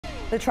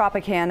The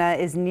Tropicana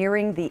is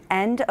nearing the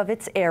end of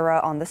its era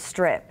on the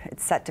Strip.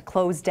 It's set to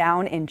close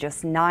down in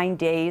just 9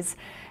 days.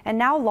 And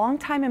now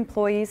longtime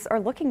employees are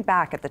looking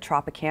back at the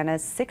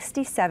Tropicana's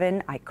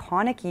 67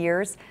 iconic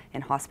years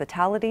in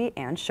hospitality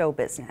and show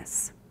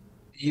business.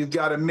 You've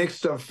got a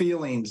mix of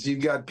feelings.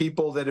 You've got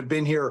people that have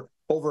been here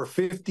over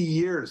 50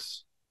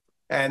 years.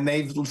 And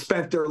they've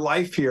spent their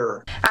life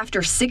here.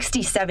 After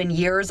 67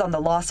 years on the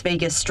Las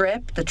Vegas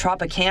Strip, the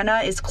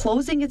Tropicana is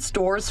closing its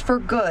doors for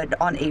good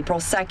on April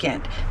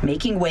 2nd,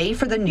 making way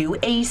for the new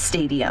A's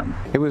Stadium.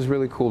 It was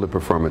really cool to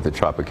perform at the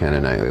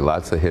Tropicana nightly.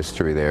 Lots of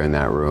history there in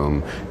that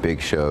room,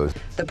 big shows.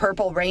 The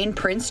Purple Rain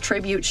Prince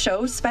tribute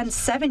show spent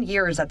 7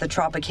 years at the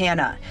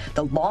Tropicana,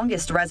 the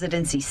longest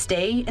residency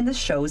stay in the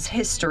show's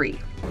history.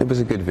 It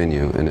was a good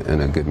venue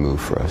and a good move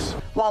for us.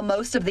 While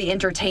most of the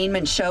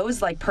entertainment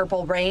shows like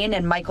Purple Rain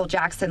and Michael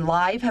Jackson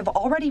Live have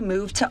already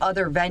moved to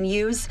other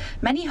venues,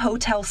 many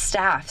hotel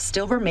staff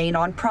still remain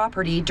on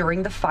property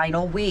during the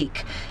final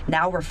week,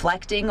 now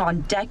reflecting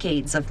on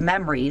decades of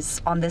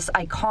memories on this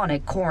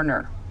iconic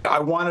corner. I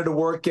wanted to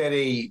work at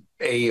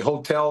a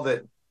hotel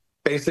that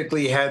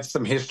basically had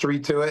some history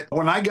to it.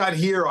 When I got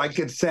here, I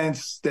could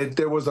sense that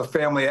there was a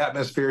family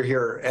atmosphere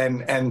here,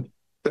 and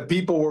the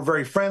people were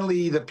very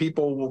friendly. The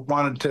people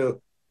wanted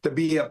to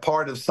be a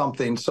part of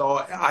something.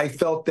 So I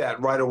felt that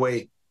right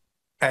away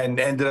and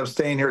ended up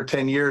staying here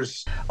 10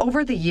 years.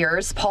 Over the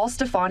years, Paul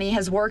Stefani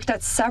has worked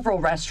at several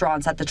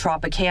restaurants at the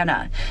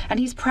Tropicana, and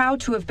he's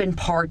proud to have been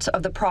part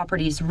of the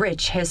property's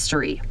rich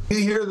history. You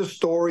hear the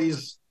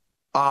stories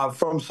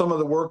from some of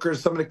the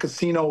workers, some of the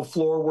casino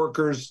floor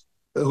workers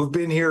who've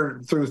been here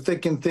through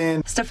thick and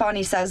thin.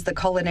 Stefani says the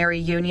Culinary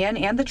Union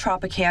and the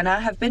Tropicana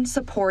have been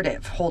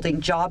supportive,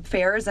 holding job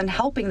fairs and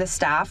helping the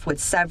staff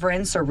with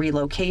severance or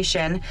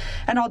relocation.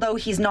 And although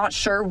he's not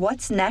sure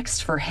what's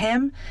next for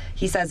him,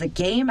 he says a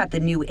game at the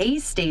new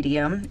A's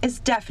Stadium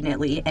is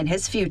definitely in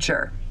his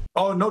future.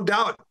 Oh, no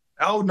doubt.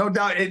 Oh, no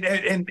doubt.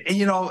 And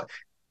you know,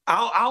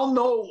 I'll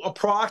know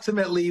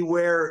approximately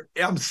where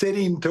I'm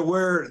sitting to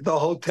where the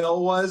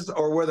hotel was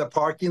or where the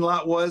parking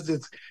lot was.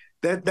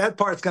 That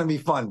part's going to be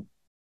fun.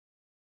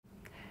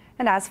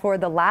 And as for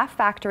the Laugh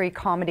Factory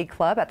Comedy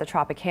Club at the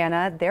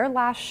Tropicana, their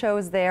last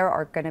shows there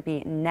are going to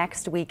be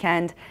next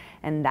weekend,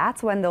 and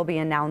that's when they'll be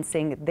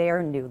announcing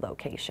their new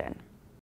location.